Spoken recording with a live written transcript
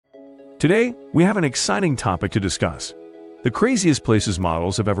Today, we have an exciting topic to discuss: the craziest places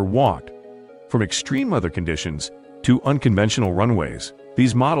models have ever walked. From extreme weather conditions to unconventional runways,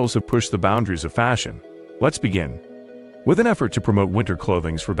 these models have pushed the boundaries of fashion. Let's begin. With an effort to promote winter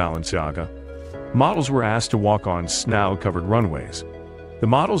clothing for Balenciaga, models were asked to walk on snow-covered runways. The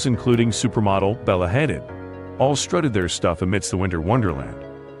models, including supermodel Bella Hadid, all strutted their stuff amidst the winter wonderland,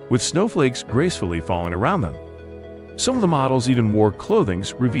 with snowflakes gracefully falling around them. Some of the models even wore clothing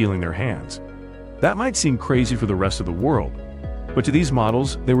revealing their hands. That might seem crazy for the rest of the world, but to these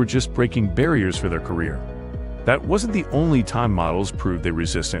models, they were just breaking barriers for their career. That wasn't the only time models proved they were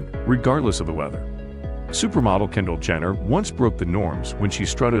resistant, regardless of the weather. Supermodel Kendall Jenner once broke the norms when she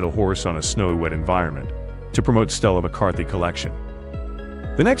strutted a horse on a snowy wet environment to promote Stella McCarthy collection.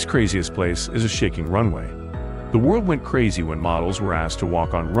 The next craziest place is a shaking runway. The world went crazy when models were asked to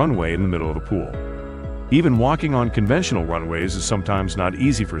walk on runway in the middle of the pool. Even walking on conventional runways is sometimes not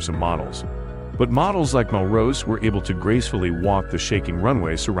easy for some models. But models like Melrose were able to gracefully walk the shaking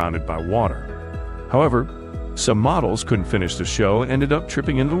runway surrounded by water. However, some models couldn't finish the show and ended up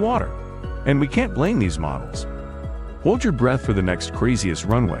tripping into the water. And we can't blame these models. Hold your breath for the next craziest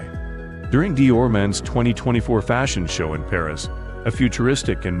runway. During Dior Men's 2024 fashion show in Paris, a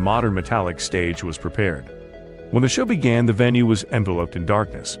futuristic and modern metallic stage was prepared. When the show began, the venue was enveloped in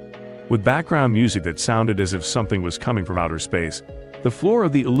darkness. With background music that sounded as if something was coming from outer space, the floor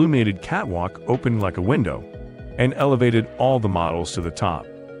of the illuminated catwalk opened like a window and elevated all the models to the top,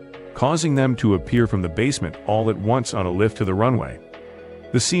 causing them to appear from the basement all at once on a lift to the runway.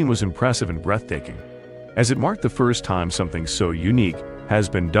 The scene was impressive and breathtaking, as it marked the first time something so unique has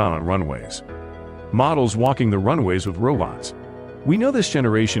been done on runways. Models walking the runways with robots. We know this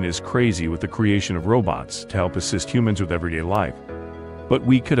generation is crazy with the creation of robots to help assist humans with everyday life, but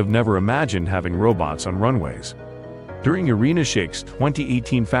we could have never imagined having robots on runways. During Irina Shayk's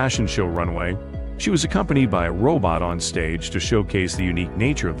 2018 fashion show runway, she was accompanied by a robot on stage to showcase the unique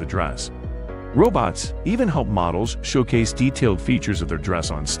nature of the dress. Robots even help models showcase detailed features of their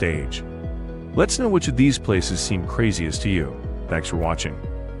dress on stage. Let's know which of these places seem craziest to you. Thanks for watching.